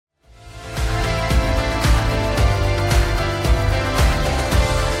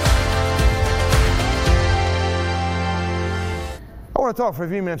want to talk for a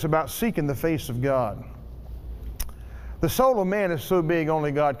few minutes about seeking the face of God. The soul of man is so big,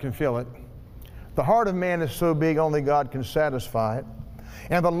 only God can fill it. The heart of man is so big, only God can satisfy it.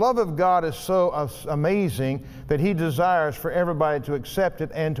 And the love of God is so amazing that He desires for everybody to accept it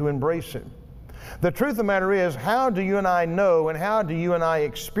and to embrace it. The truth of the matter is, how do you and I know and how do you and I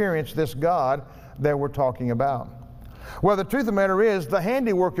experience this God that we're talking about? Well, the truth of the matter is, the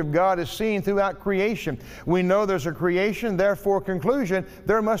handiwork of God is seen throughout creation. We know there's a creation, therefore conclusion,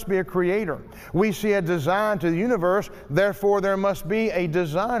 there must be a creator. We see a design to the universe, therefore there must be a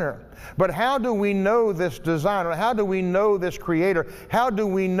designer. But how do we know this designer? How do we know this creator? How do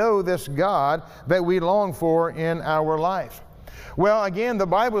we know this God that we long for in our life? Well, again, the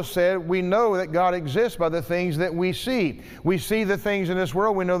Bible said we know that God exists by the things that we see. We see the things in this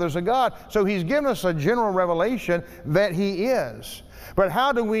world, we know there's a God. So He's given us a general revelation that He is. But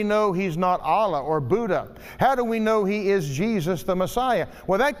how do we know He's not Allah or Buddha? How do we know He is Jesus the Messiah?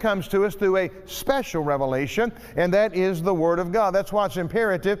 Well, that comes to us through a special revelation, and that is the Word of God. That's why it's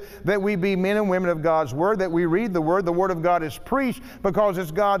imperative that we be men and women of God's Word, that we read the Word. The Word of God is preached because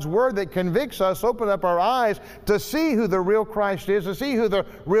it's God's Word that convicts us, open up our eyes to see who the real Christ is, to see who the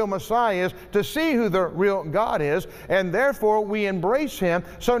real Messiah is, to see who the real God is, and therefore we embrace Him.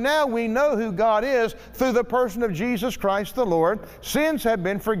 So now we know who God is through the person of Jesus Christ the Lord. Sins have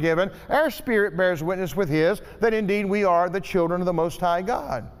been forgiven. Our spirit bears witness with His that indeed we are the children of the Most High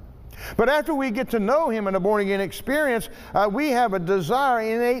God. But after we get to know Him in a born-again experience, we have a desire,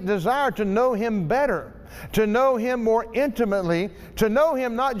 innate desire to know Him better, to know Him more intimately, to know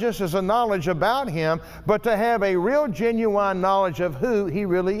Him not just as a knowledge about Him, but to have a real genuine knowledge of who He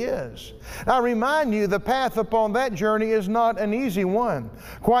really is. I remind you, the path upon that journey is not an easy one.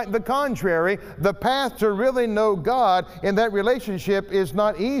 Quite the contrary, the path to really know God in that relationship is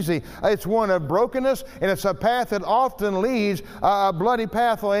not easy. It's one of brokenness, and it's a path that often leads a bloody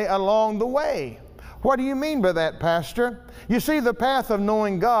pathway along the way. What do you mean by that, Pastor? You see, the path of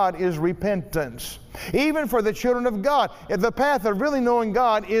knowing God is repentance. Even for the children of God, the path of really knowing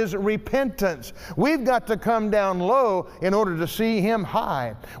God is repentance. We've got to come down low in order to see Him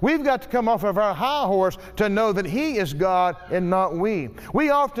high. We've got to come off of our high horse to know that He is God and not we. We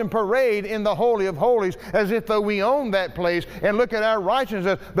often parade in the Holy of Holies as if though we own that place and look at our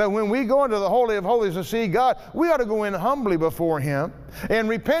righteousness. But when we go into the Holy of Holies to see God, we ought to go in humbly before Him and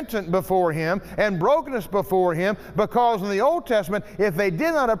repentant before Him and brokenness before Him, because in the Old Testament, if they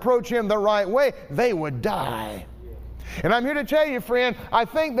did not approach Him the right way, they would die. And I'm here to tell you, friend, I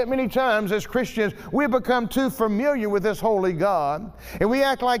think that many times as Christians, we become too familiar with this holy God, and we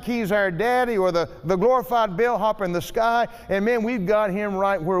act like He's our daddy or the glorified bellhopper in the sky, and man, we've got Him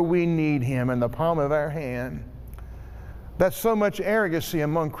right where we need Him, in the palm of our hand. That's so much arrogancy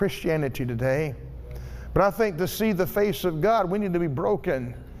among Christianity today. But I think to see the face of God, we need to be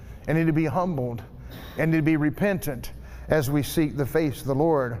broken, and need to be humbled, and need to be repentant as we seek the face of the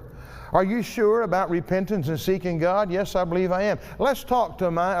Lord. Are you sure about repentance and seeking God? Yes, I believe I am. Let's talk to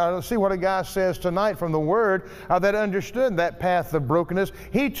let's see what a guy says tonight from the Word that understood that path of brokenness.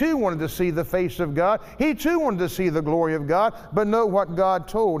 He too wanted to see the face of God. He too wanted to see the glory of God, but know what God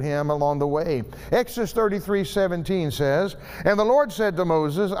told him along the way. Exodus 33:17 says, "And the Lord said to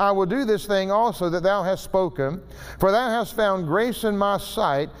Moses, I will do this thing also that thou hast spoken, for thou hast found grace in my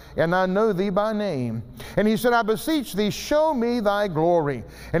sight, and I know thee by name. And he said, I beseech thee, show me thy glory.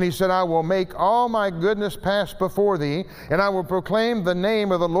 And he said, I will make all my goodness pass before thee, and I will proclaim the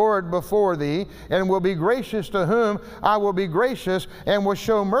name of the Lord before thee, and will be gracious to whom I will be gracious, and will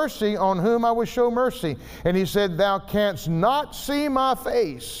show mercy on whom I will show mercy. And he said, thou canst not see my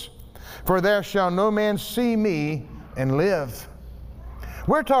face, for there shall no man see me and live."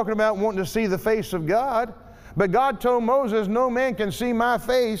 We're talking about wanting to see the face of God, but God told Moses, no man can see my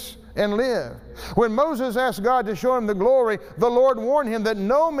face and live. When Moses asked God to show him the glory, the Lord warned him that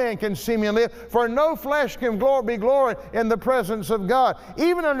no man can see me and live, for no flesh can be glory in the presence of God.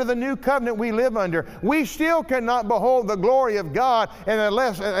 Even under the new covenant we live under, we still cannot behold the glory of God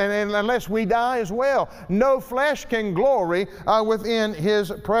unless we die as well. No flesh can glory within His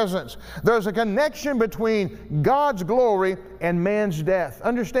presence. There's a connection between God's glory and man's death.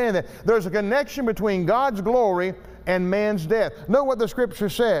 Understand that. There's a connection between God's glory and man's death. Know what the Scripture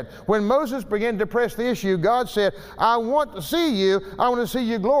said. When Moses began to press the issue, God said, I want to see you. I want to see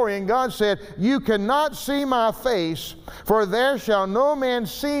your glory. And God said, you cannot see my face, for there shall no man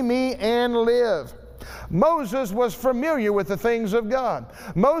see me and live. Moses was familiar with the things of God.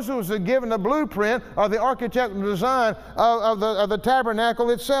 Moses was given a blueprint of the architectural design of the tabernacle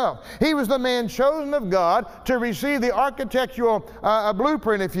itself. He was the man chosen of God to receive the architectural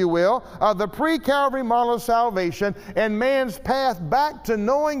blueprint, if you will, of the pre-Calvary model of salvation and man's path back to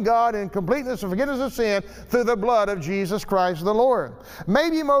knowing God in completeness and forgiveness of sin through the blood of Jesus Christ the Lord.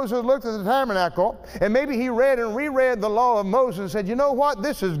 Maybe Moses looked at the tabernacle and maybe he read and reread the law of Moses and said, you know what,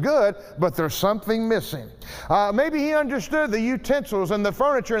 this is good, but there's something missing. Maybe he understood the utensils and the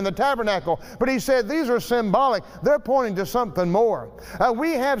furniture in the tabernacle, but he said these are symbolic. They're pointing to something more.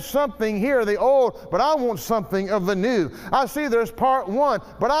 We have something here, the old, but I want something of the new. I see there's part one,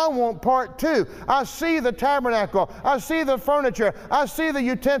 but I want part two. I see the tabernacle. I see the furniture. I see the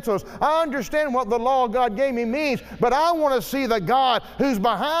utensils. I understand what the law God gave me means, but I want to see the God who's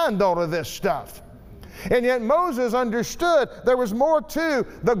behind all of this stuff. And yet Moses understood there was more to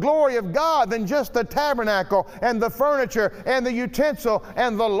the glory of God than just the tabernacle and the furniture and the utensil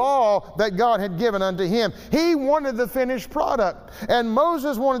and the law that God had given unto him. He wanted the finished product. And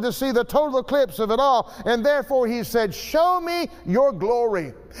Moses wanted to see the total eclipse of it all. And therefore he said, show me your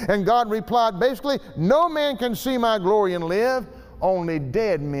glory. And God replied basically, no man can see my glory and live. Only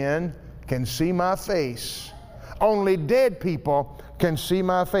dead men can see my face. Only dead people can see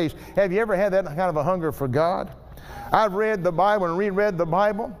my face. Have you ever had that kind of a hunger for God? I've read the Bible and reread the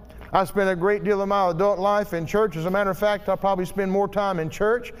Bible. I spent a great deal of my adult life in church. As a matter of fact, I probably spend more time in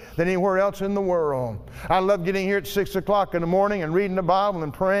church than anywhere else in the world. I love getting here at 6 o'clock in the morning and reading the Bible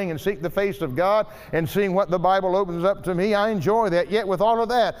and praying and seeking the face of God and seeing what the Bible opens up to me. I enjoy that. Yet with all of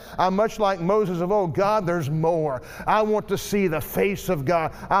that, I'm much like Moses of old. God, there's more. I want to see the face of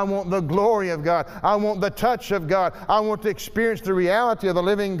God. I want the glory of God. I want the touch of God. I want to experience the reality of the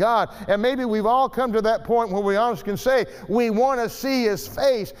living God. And maybe we've all come to that point where we honestly can say we want to see His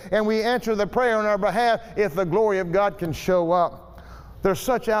face, and we answer the prayer on our behalf if the glory of God can show up. There's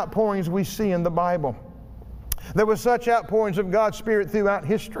such outpourings we see in the Bible. There were such outpourings of God's Spirit throughout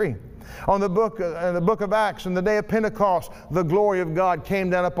history. On the book of Acts, in the day of Pentecost, the glory of God came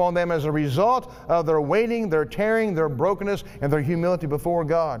down upon them as a result of their waiting, their tarrying, their brokenness, and their humility before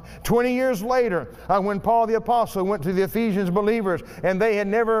God. 20 years later, when Paul the Apostle went to the Ephesians believers and they had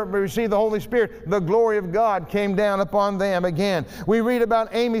never received the Holy Spirit, the glory of God came down upon them again. We read about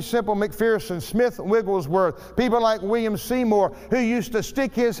Amy Semple McPherson, Smith Wigglesworth, people like William Seymour, who used to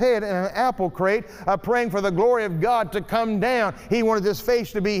stick his head in an apple crate praying for the glory of God to come down. He wanted his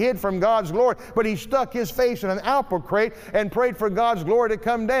face to be hid from God's glory, but he stuck his face in an apple crate and prayed for God's glory to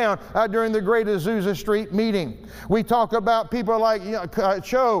come down during the Great Azusa Street meeting. We talk about people like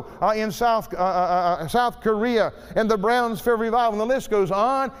Cho in South Korea and the Brownsville Revival, and the list goes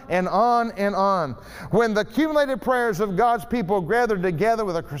on and on and on. When the accumulated prayers of God's people gathered together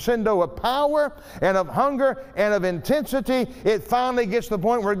with a crescendo of power and of hunger and of intensity, it finally gets to the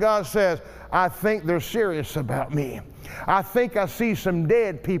point where God says, I think they're serious about me. I think I see some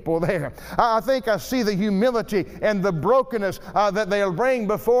dead people there. I think I see the humility and the brokenness that they'll bring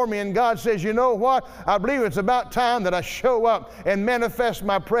before me. And God says, you know what? I believe it's about time that I show up and manifest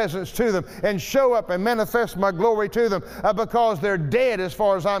my presence to them and show up and manifest my glory to them because they're dead as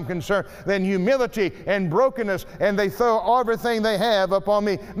far as I'm concerned. Then humility and brokenness, and they throw everything they have upon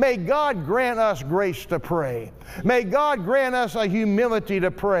me. May God grant us grace to pray. May God grant us a humility to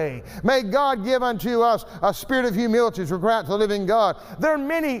pray. May God give unto us a spirit of humility to cry out to the living God. There are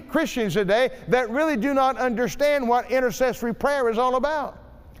many Christians today that really do not understand what intercessory prayer is all about.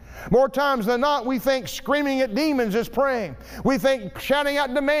 More times than not, we think screaming at demons is praying. We think shouting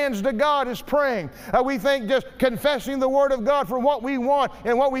out demands to God is praying. We think just confessing the Word of God for what we want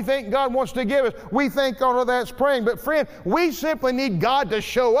and what we think God wants to give us. We think all of that's praying. But friend, we simply need God to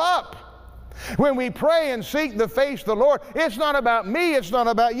show up. When we pray and seek the face of the Lord, it's not about me, it's not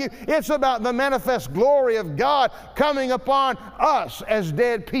about you. It's about the manifest glory of God coming upon us as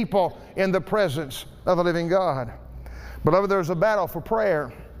dead people in the presence of the living God. Beloved, there's a battle for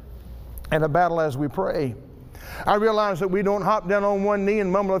prayer and a battle as we pray. I realize that we don't hop down on one knee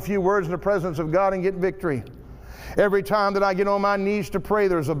and mumble a few words in the presence of God and get victory. Every time that I get on my knees to pray,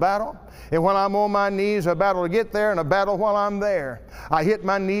 there's a battle. And when I'm on my knees, a battle to get there and a battle while I'm there. I hit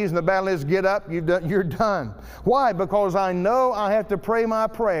my knees and the battle is get up, you're done. Why? Because I know I have to pray my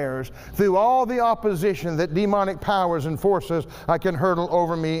prayers through all the opposition that demonic powers and forces can hurtle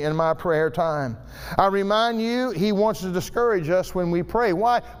over me in my prayer time. I remind you, he wants to discourage us when we pray.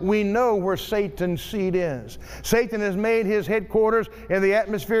 Why? We know where Satan's seat is. Satan has made his headquarters in the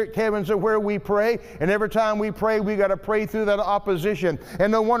atmospheric heavens of where we pray, and every time we pray, we got to pray through that opposition.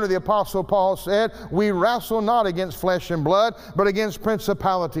 And no wonder the Apostle Paul said, we wrestle not against flesh and blood, but against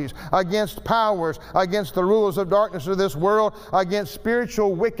principalities, against powers, against the rulers of darkness of this world, against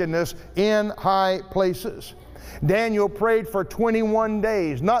spiritual wickedness in high places. Daniel prayed for 21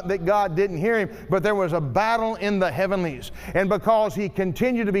 days. Not that God didn't hear him, but there was a battle in the heavenlies. And because he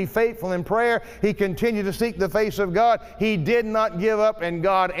continued to be faithful in prayer, he continued to seek the face of God, he did not give up, and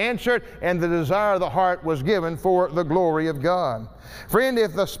God answered, and the desire of the heart was given for the glory of God. Friend,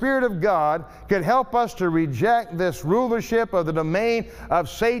 if the Spirit of God could help us to reject this rulership of the domain of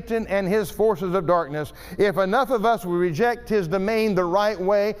Satan and his forces of darkness, if enough of us would reject his domain the right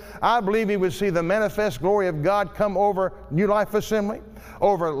way, I believe we would see the manifest glory of God come over New Life Assembly,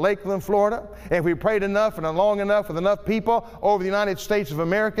 over Lakeland, Florida. And if we prayed enough and long enough with enough people over the United States of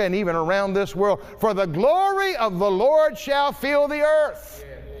America and even around this world, for the glory of the Lord shall fill the earth.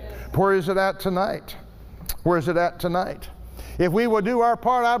 Where is it at tonight? Where is it at tonight? If we will do our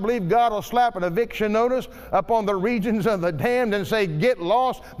part, I believe God will slap an eviction notice upon the regions of the damned and say, get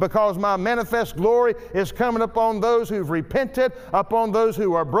lost, because my manifest glory is coming upon those who've repented, upon those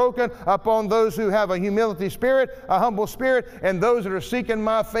who are broken, upon those who have a humility spirit, a humble spirit, and those that are seeking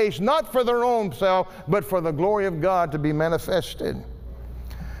my face, not for their own self, but for the glory of God to be manifested.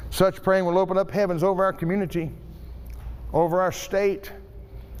 Such praying will open up heavens over our community, over our state,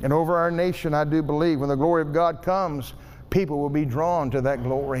 and over our nation. I do believe when the glory of God comes, people will be drawn to that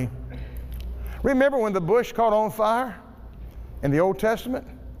glory. Remember when the bush caught on fire in the Old Testament?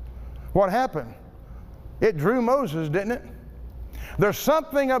 What happened? It drew Moses, didn't it? There's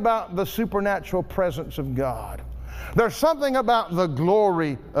something about the supernatural presence of God. There's something about the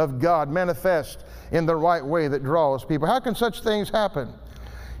glory of God manifest in the right way that draws people. How can such things happen?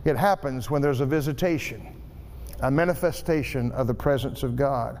 It happens when there's a visitation, a manifestation of the presence of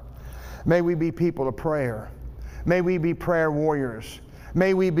God. May we be people of prayer. May we be prayer warriors.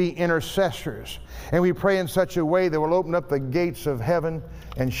 May we be intercessors. And we pray in such a way that will open up the gates of heaven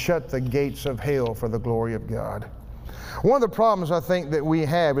and shut the gates of hell for the glory of God. One of the problems I think that we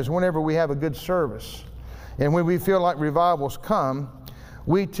have is whenever we have a good service and when we feel like revivals come,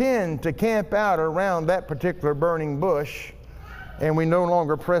 we tend to camp out around that particular burning bush and we no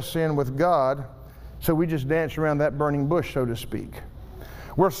longer press in with God, so we just dance around that burning bush, so to speak.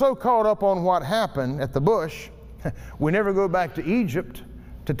 We're so caught up on what happened at the bush, we never go back to Egypt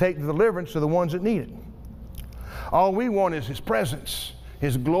to take the deliverance to the ones that need it. All we want is His presence,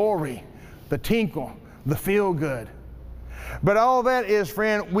 His glory, the tinkle, the feel good. But all that is,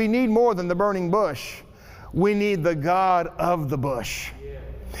 friend, we need more than the burning bush. We need the God of the bush.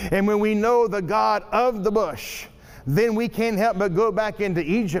 And when we know the God of the bush, then we can't help but go back into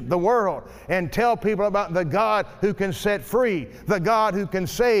Egypt, the world, and tell people about the God who can set free, the God who can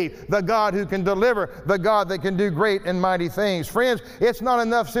save, the God who can deliver, the God that can do great and mighty things. Friends, it's not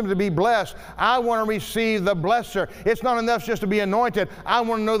enough simply to be blessed. I want to receive the blesser. It's not enough just to be anointed. I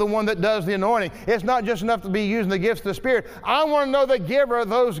want to know the one that does the anointing. It's not just enough to be using the gifts of the Spirit. I want to know the giver of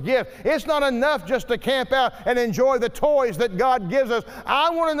those gifts. It's not enough just to camp out and enjoy the toys that God gives us. I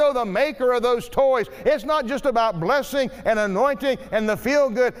want to know the maker of those toys. It's not just about blessing and anointing and the feel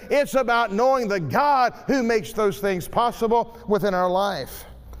good. It's about knowing the God who makes those things possible within our life.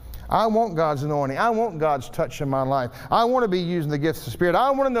 I want God's anointing. I want God's touch in my life. I want to be using the gifts of the Spirit.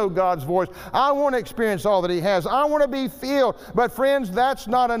 I want to know God's voice. I want to experience all that He has. I want to be filled. But friends, that's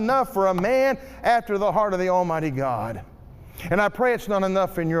not enough for a man after the heart of the Almighty God. And I pray it's not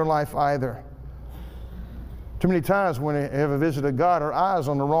enough in your life either. Too many times when we have a visit of God, our eyes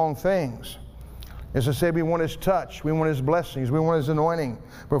on the wrong things. As I said, we want His touch, we want His blessings, we want His anointing.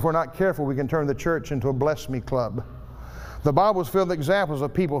 But if we're not careful, we can turn the church into a bless me club. The Bible is filled with examples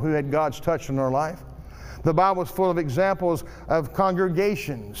of people who had God's touch in their life. The Bible is full of examples of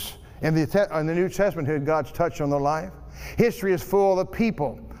congregations in the New Testament who had God's touch on their life. History is full of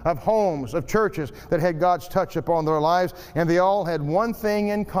people, of homes, of churches that had God's touch upon their lives, and they all had one thing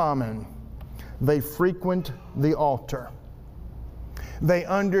in common. They frequent the altar. They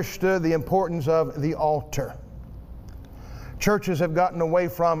understood the importance of the altar. Churches have gotten away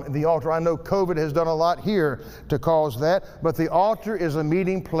from the altar. I know COVID has done a lot here to cause that, but the altar is a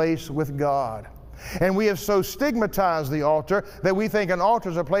meeting place with God. And we have so stigmatized the altar that we think an altar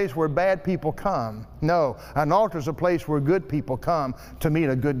is a place where bad people come. No, an altar is a place where good people come to meet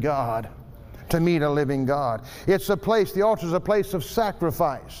a good God, to meet a living God. It's a place, the altar is a place of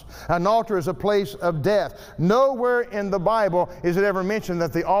sacrifice. An altar is a place of death. Nowhere in the Bible is it ever mentioned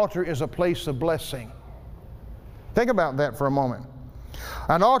that the altar is a place of blessing. Think about that for a moment.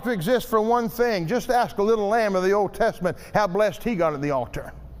 An altar exists for one thing. Just ask a little lamb of the Old Testament how blessed he got at the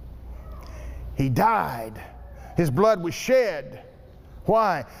altar. He died. His blood was shed.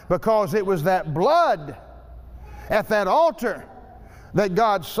 Why? Because it was that blood at that altar that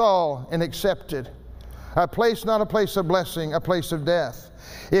God saw and accepted. A place, not a place of blessing, a place of death.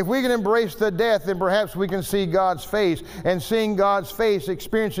 If we can embrace the death, then perhaps we can see God's face. And seeing God's face,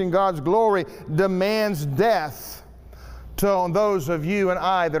 experiencing God's glory, demands death to those of you and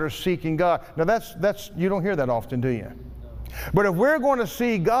I that are seeking God. Now that's you don't hear that often, do you? But if we're going to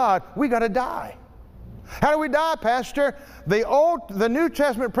see God, we got to die. How do we die, Pastor? The New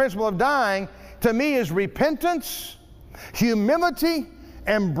Testament principle of dying to me is repentance, humility,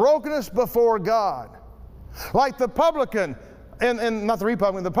 and brokenness before God. Like the publican, and not the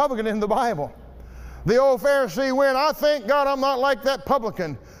Republican, the publican in the Bible. The old Pharisee went, I thank God I'm not like that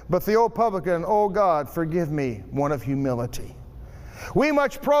publican. But the old publican, oh God, forgive me, one of humility. We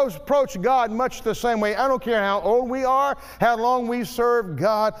must approach God much the same way. I don't care how old we are, how long we serve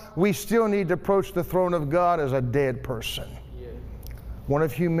God, we still need to approach the throne of God as a dead person. Yeah. One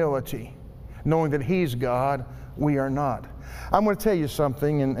of humility, knowing that He's God, we are not. I'm going to tell you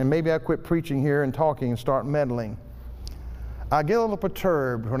something, and maybe I quit preaching here and talking and start meddling. I get a little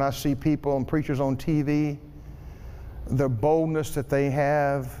perturbed when I see people and preachers on TV, the boldness that they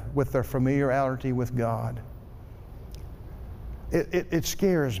have with their familiarity with God. It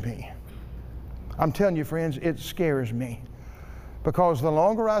scares me. I'm telling you, friends, it scares me. Because the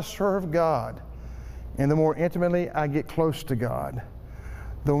longer I serve God and the more intimately I get close to God,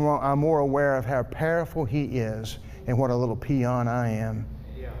 the more I'm more aware of how powerful He is and what a little peon I am.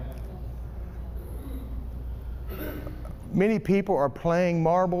 Yeah. Many people are playing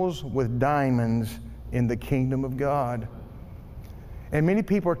marbles with diamonds in the kingdom of God. And many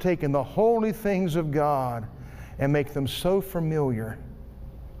people are taking the holy things of God and make them so familiar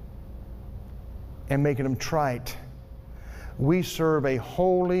and making them trite. We serve a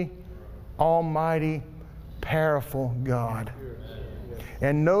holy, almighty, powerful God.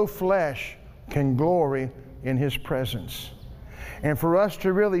 And no flesh can glory in His presence. And for us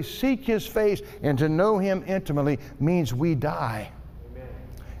to really seek His face and to know Him intimately means we die. Amen.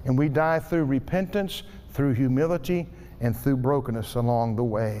 And we die through repentance, through humility, and through brokenness along the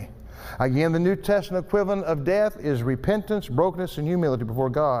way. Again, the New Testament equivalent of death is repentance, brokenness, and humility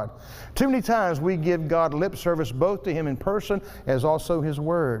before God. Too many times we give God lip service both to Him in person as also His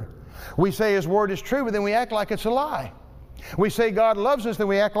Word. We say His Word is true, but then we act like it's a lie. We say God loves us, then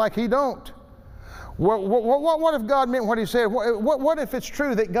we act like He don't. What if God meant what He said? What if it's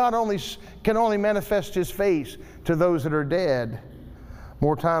true that God can only manifest His face to those that are dead?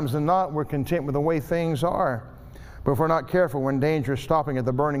 More times than not, we're content with the way things are. But if we're not careful, we're in danger of stopping at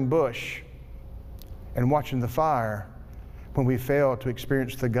the burning bush and watching the fire when we fail to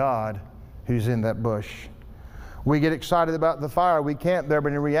experience the God who's in that bush. We get excited about the fire. We camp there,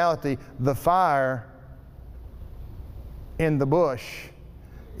 but in reality, the fire in the bush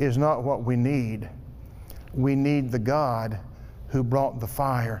is not what we need. We need the God who brought the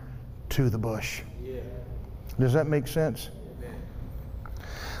fire to the bush. Yeah. Does that make sense?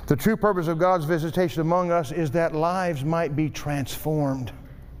 The true purpose of God's visitation among us is that lives might be transformed.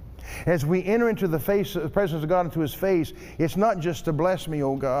 As we enter into the presence of God, into His face, it's not just to bless me,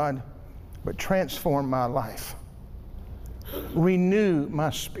 oh God, but transform my life. Renew my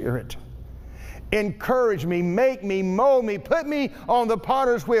spirit. Encourage me, make me, mold me, put me on the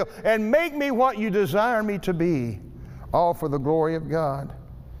potter's wheel, and make me what you desire me to be, all for the glory of God.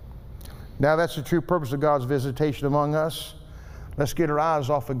 Now that's the true purpose of God's visitation among us. Let's get our eyes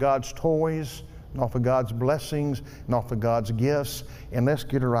off of God's toys, and off of God's blessings, and off of God's gifts, and let's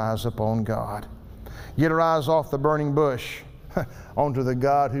get our eyes upon God. Get our eyes off the burning bush onto the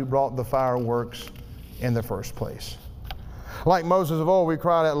God who brought the fireworks in the first place. Like Moses of old, we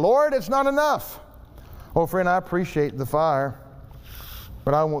cried out, Lord, it's not enough. Oh, friend, I appreciate the fire,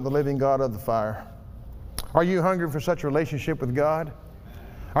 but I want the living God of the fire. Are you hungry for such a relationship with God?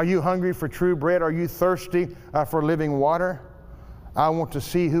 Are you hungry for true bread? Are you thirsty for living water? I want to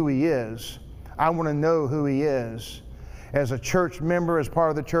see who He is. I want to know who He is. As a church member, as part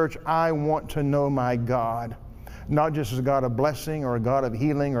of the church, I want to know my God. Not just as a God of blessing or a God of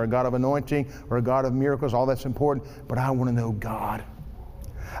healing or a God of anointing or a God of miracles, all that's important, but I want to know God.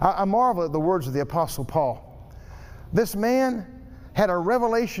 I marvel at the words of the Apostle Paul. This man had a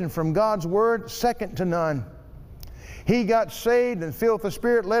revelation from God's Word second to none. He got saved and filled with the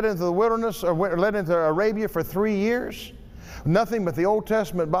Spirit, led into the wilderness, or led into Arabia for 3 years. Nothing but the Old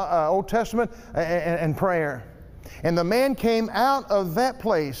Testament and prayer. And the man came out of that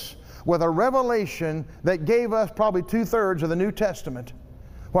place with a revelation that gave us probably 2/3 of the New Testament.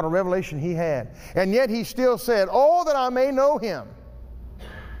 What a revelation he had. And yet he still said, oh, that I may know Him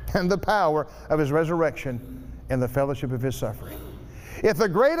and the power of His resurrection in the fellowship of his suffering. If the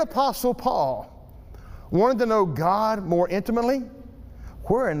great apostle Paul wanted to know God more intimately,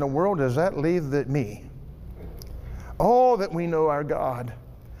 where in the world does that leave me? Oh, that we know our God,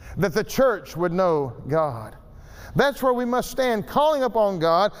 that the church would know God. That's where we must stand, calling upon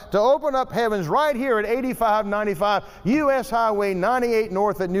God to open up heavens right here at 8595 U.S. Highway 98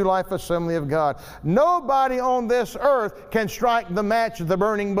 North at New Life Assembly of God. Nobody on this earth can strike the match of the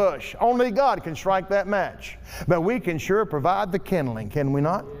burning bush. Only God can strike that match. But we can sure provide the kindling, can we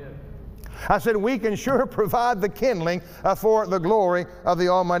not? I said we can sure provide the kindling for the glory of the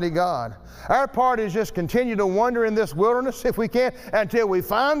Almighty God. Our part is just continue to wander in this wilderness, if we can, until we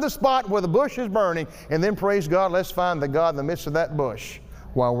find the spot where the bush is burning, and then, praise God, let's find the God in the midst of that bush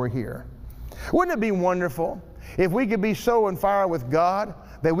while we're here. Wouldn't it be wonderful if we could be so on fire with God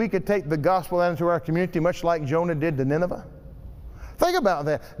that we could take the gospel out into our community much like Jonah did to Nineveh? Think about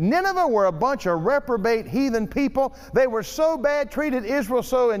that. Nineveh were a bunch of reprobate heathen people. They were so bad, treated Israel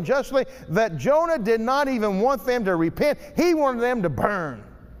so unjustly, that Jonah did not even want them to repent. He wanted them to burn.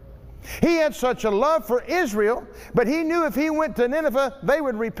 He had such a love for Israel, but he knew if he went to Nineveh, they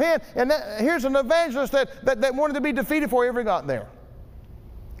would repent. And here's an evangelist that wanted to be defeated before he ever got there.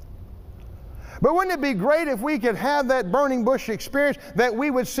 But wouldn't it be great if we could have that burning bush experience, that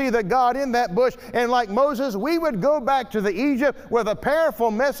we would see the God in that bush, and like Moses, we would go back to the Egypt with a powerful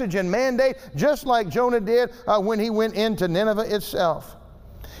message and mandate, just like Jonah did when he went into Nineveh itself.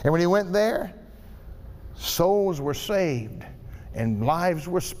 And when he went there, souls were saved and lives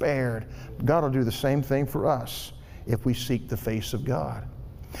were spared. God will do the same thing for us if we seek the face of God.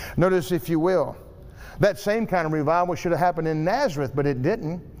 Notice, if you will, that same kind of revival should have happened in Nazareth, but it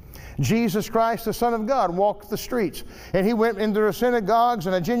didn't. Jesus Christ, the Son of God, walked the streets, and he went into the synagogues,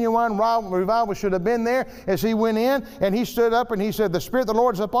 and a genuine revival should have been there as he went in, and he stood up and he said, "The Spirit of the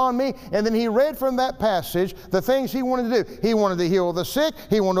Lord is upon me," and then he read from that passage the things he wanted to do. He wanted to heal the sick,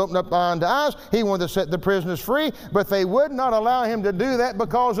 he wanted to open up blind eyes, he wanted to set the prisoners free, but they would not allow him to do that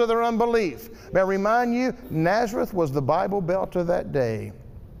because of their unbelief. May I remind you, Nazareth was the Bible Belt of that day.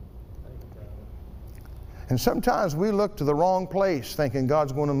 And sometimes we look to the wrong place thinking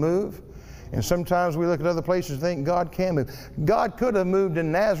God's going to move. And sometimes we look at other places thinking God can move. God could have moved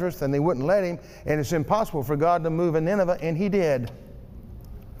in Nazareth and they wouldn't let him. And it's impossible for God to move in Nineveh, and he did.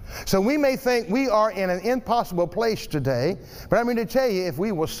 So we may think we are in an impossible place today. But I'm going to tell you, if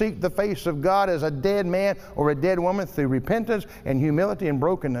we will seek the face of God as a dead man or a dead woman through repentance and humility and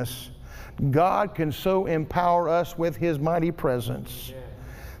brokenness, God can so empower us with his mighty presence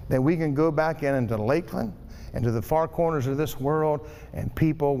that we can go back into Lakeland and to the far corners of this world, and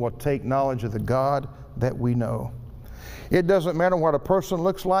people will take knowledge of the God that we know. It doesn't matter what a person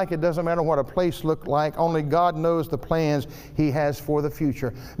looks like. It doesn't matter what a place looks like. Only God knows the plans he has for the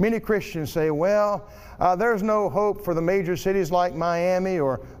future. Many Christians say, well, there's no hope for the major cities like Miami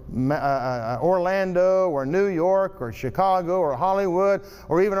or Orlando or New York or Chicago or Hollywood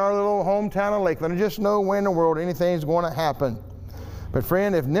or even our little hometown of Lakeland. There's just no way in the world anything's going to happen. But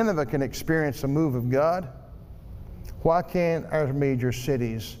friend, if Nineveh can experience a move of God, why can't our major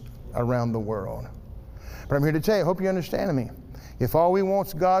cities around the world? But I'm here to tell you, I hope you understand me. If all we want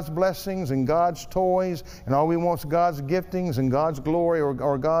is God's blessings and God's toys, and all we want is God's giftings and God's glory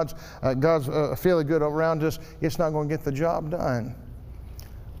or God's feeling good around us, it's not going to get the job done.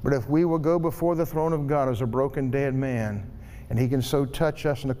 But if we will go before the throne of God as a broken, dead man, and he can so touch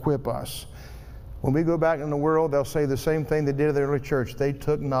us and equip us, when we go back in the world, they'll say the same thing they did at the early church. They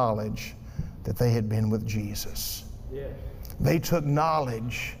took knowledge that they had been with Jesus. Yes. They took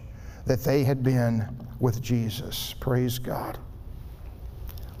knowledge that they had been with Jesus. Praise God.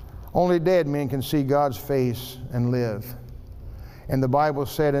 Only dead men can see God's face and live. And the Bible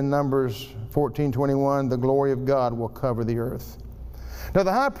said in Numbers 14:21, the glory of God will cover the earth. Now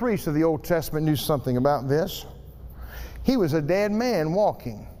the high priest of the Old Testament knew something about this. He was a dead man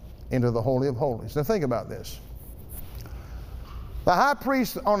walking into the Holy of Holies. Now think about this. The high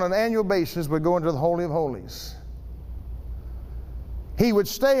priest on an annual basis would go into the Holy of Holies. He would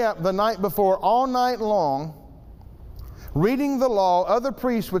stay up the night before all night long reading the law. Other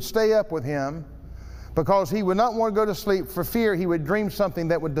priests would stay up with him because he would not want to go to sleep for fear he would dream something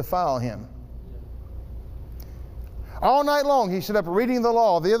that would defile him. All night long he stood up reading the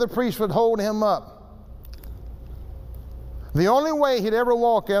law. The other priests would hold him up. The only way he'd ever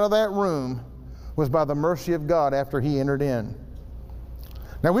walk out of that room was by the mercy of God after he entered in.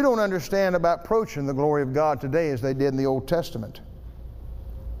 Now we don't understand about approaching the glory of God today as they did in the Old Testament.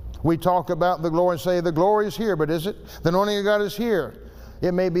 We talk about the glory and say the glory is here, but is it? The anointing of God is here.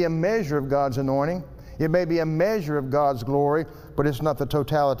 It may be a measure of God's anointing. It may be a measure of God's glory, but it's not the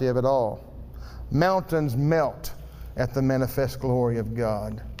totality of it all. Mountains melt at the manifest glory of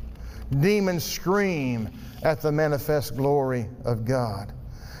God. Demons scream at the manifest glory of God.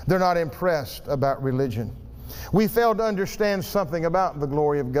 They're not impressed about religion. We fail to understand something about the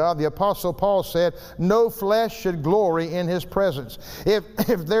glory of God. The Apostle Paul said, no flesh should glory in His presence.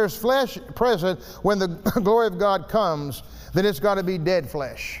 If there's flesh present when the glory of God comes, then it's got to be dead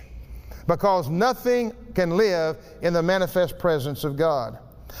flesh, because nothing can live in the manifest presence of God.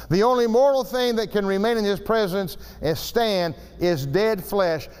 The only mortal thing that can remain in His presence and stand is dead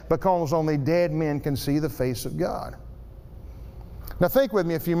flesh, because only dead men can see the face of God. Now think with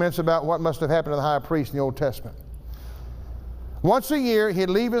me a few minutes about what must have happened to the high priest in the Old Testament. Once a year, he'd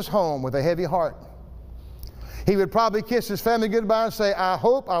leave his home with a heavy heart. He would probably kiss his family goodbye and say, I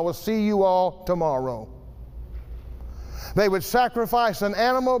hope I will see you all tomorrow. They would sacrifice an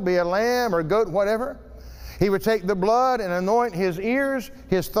animal, be a lamb or goat, whatever. He would take the blood and anoint his ears,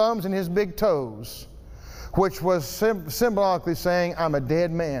 his thumbs, and his big toes, which was symbolically saying, I'm a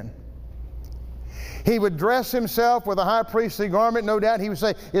dead man. He would dress himself with a high priestly garment. No doubt he would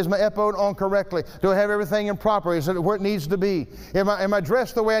say, is my ephod on correctly? Do I have everything in proper? Is it where it needs to be? Am I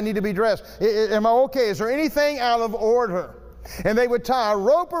dressed the way I need to be dressed? Am I okay? Is there anything out of order? And they would tie a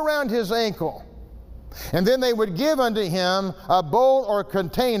rope around his ankle. And then they would give unto him a bowl or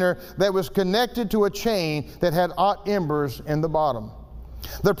container that was connected to a chain that had hot embers in the bottom.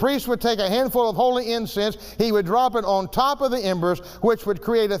 The priest would take a handful of holy incense. He would drop it on top of the embers, which would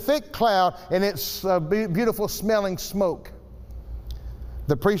create a thick cloud and its beautiful smelling smoke.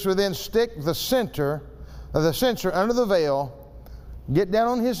 The priest would then stick the censer under the veil, get down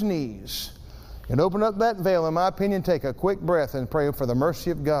on his knees, and open up that veil, in my opinion, take a quick breath and pray for the mercy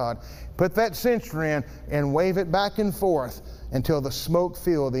of God. Put that censer in and wave it back and forth until the smoke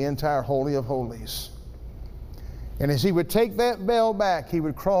filled the entire Holy of Holies. And as he would take that veil back, he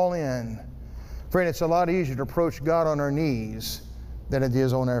would crawl in. Friend, it's a lot easier to approach God on our knees than it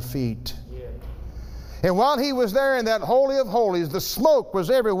is on our feet. Yeah. And while he was there in that Holy of Holies, the smoke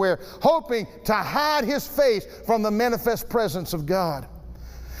was everywhere, hoping to hide his face from the manifest presence of God.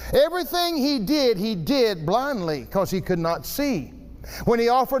 Everything he did blindly, because he could not see. When he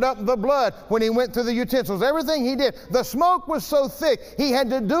offered up the blood, when he went through the utensils, everything he did, the smoke was so thick, he had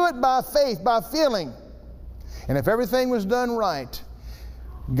to do it by faith, by feeling. And if everything was done right,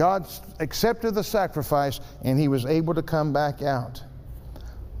 God accepted the sacrifice and he was able to come back out.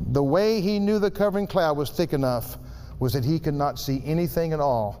 The way he knew the covering cloud was thick enough was that he could not see anything at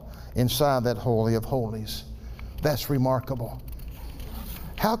all inside that Holy of Holies. That's remarkable.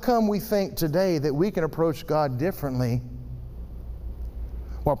 How come we think today that we can approach God differently?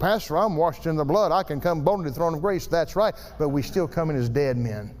 Well, Pastor, I'm washed in the blood. I can come boldly to the throne of grace. That's right, but we still come in as dead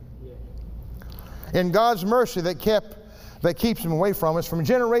men. In God's mercy that keeps him away from us, from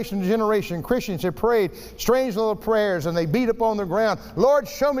generation to generation, Christians have prayed strange little prayers, and they beat upon the ground. Lord,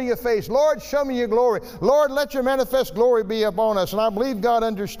 show me your face. Lord, show me your glory. Lord, let your manifest glory be upon us. And I believe God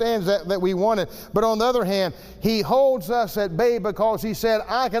understands that we want it. But on the other hand, he holds us at bay because he said,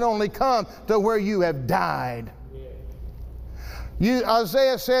 I can only come to where you have died.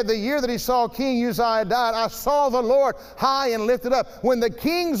 Isaiah said, the year that he saw King Uzziah died, I saw the Lord high and lifted up. When the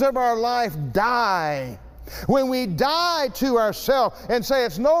kings of our life die, when we die to ourselves and say,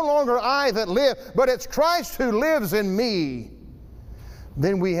 it's no longer I that live, but it's Christ who lives in me,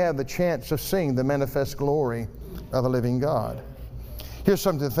 then we have the chance of seeing the manifest glory of the living God. Here's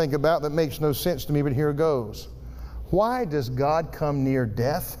something to think about that makes no sense to me, but here it goes. Why does God come near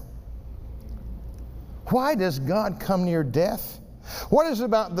death? Why does God come near death? What is it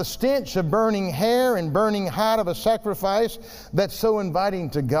about the stench of burning hair and burning hide of a sacrifice that's so inviting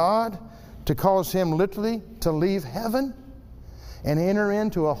to God to cause him literally to leave heaven and enter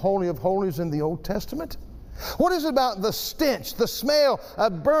into a Holy of Holies in the Old Testament? What is it about the stench, the smell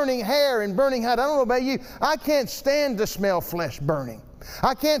of burning hair and burning hide? I don't know about you. I can't stand to smell flesh burning.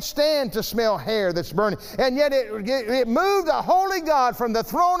 I can't stand to smell hair that's burning. And yet it moved a holy God from the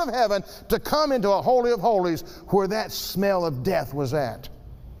throne of heaven to come into a Holy of Holies where that smell of death was at.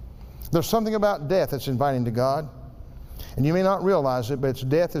 There's something about death that's inviting to God. And you may not realize it, but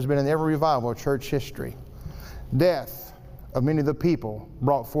death has been in every revival of church history. Death of many of the people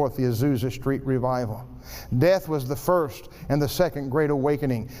brought forth the Azusa Street revival. Death was the first and the second Great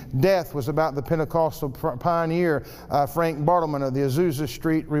Awakening. Death was about the Pentecostal pioneer Frank Bartleman of the Azusa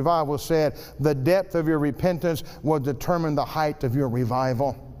Street revival said, the depth of your repentance will determine the height of your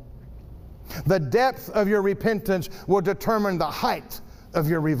revival. The depth of your repentance will determine the height of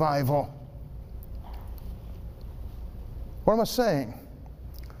your revival. What am I saying?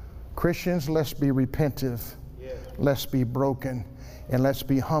 Christians, let's be repentive. Let's be broken. And let's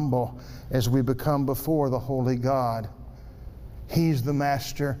be humble as we become before the holy God. He's the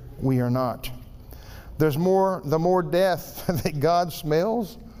master, we are not. The more death that God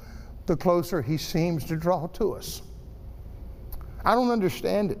smells, the closer He seems to draw to us. I don't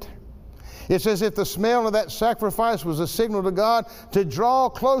understand it. It's as if the smell of that sacrifice was a signal to God to draw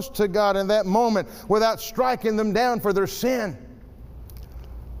close to God in that moment without striking them down for their sin.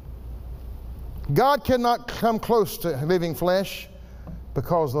 God cannot come close to living flesh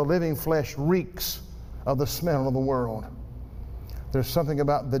because the living flesh reeks of the smell of the world. There's something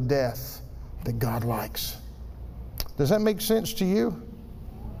about the death that God likes. Does that make sense to you?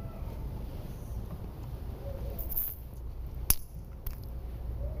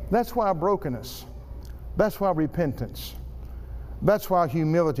 That's why brokenness. That's why repentance. That's why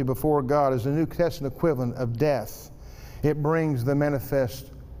humility before God is the New Testament equivalent of death. It brings the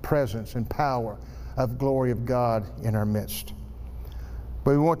manifest presence and power of glory of God in our midst.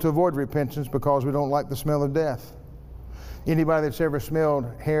 But we want to avoid repentance because we don't like the smell of death. Anybody that's ever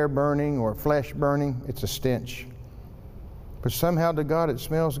smelled hair burning or flesh burning, it's a stench. But somehow to God it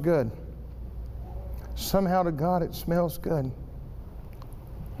smells good. Somehow to God it smells good.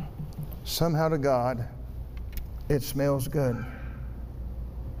 Somehow to God it smells good.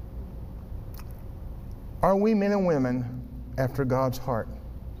 Are we men and women after God's heart?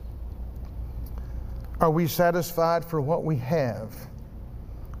 Are we satisfied for what we have,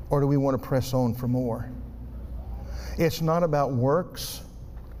 or do we want to press on for more? It's not about works,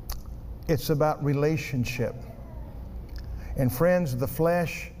 it's about relationship. And friends, the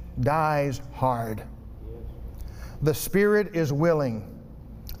flesh dies hard. The spirit is willing,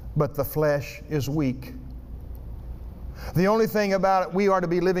 but the flesh is weak. The only thing about it, we are to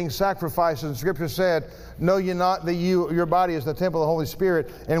be living sacrifices. Scripture said, know ye not that your body is the temple of the Holy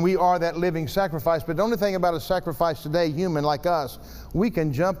Spirit, and we are that living sacrifice. But the only thing about a sacrifice today, human like us, we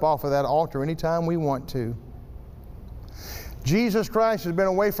can jump off of that altar anytime we want to. Jesus Christ has been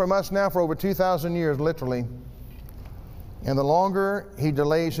away from us now for over 2,000 years, literally. And the longer He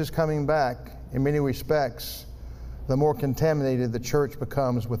delays His coming back, in many respects, the more contaminated the church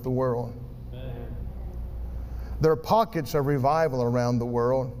becomes with the world. There are pockets of revival around the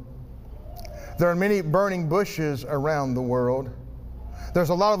world. There are many burning bushes around the world. There's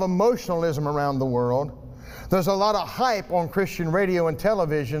a lot of emotionalism around the world. There's a lot of hype on Christian radio and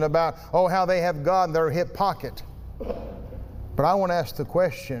television about, how they have God in their hip pocket. But I want to ask the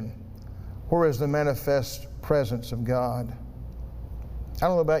question, where is the manifest presence of God? I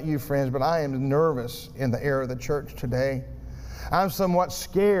don't know about you, friends, but I am nervous in the era of the church today. I'm somewhat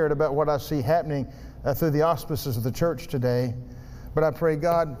scared about what I see happening through the auspices of the church today. But I pray,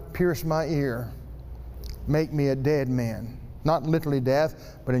 God, pierce my ear. Make me a dead man. Not literally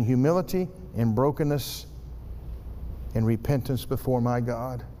death, but in humility, in brokenness, in repentance before my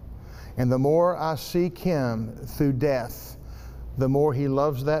God. And the more I seek Him through death, the more He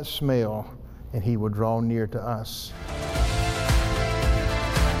loves that smell, and He will draw near to us.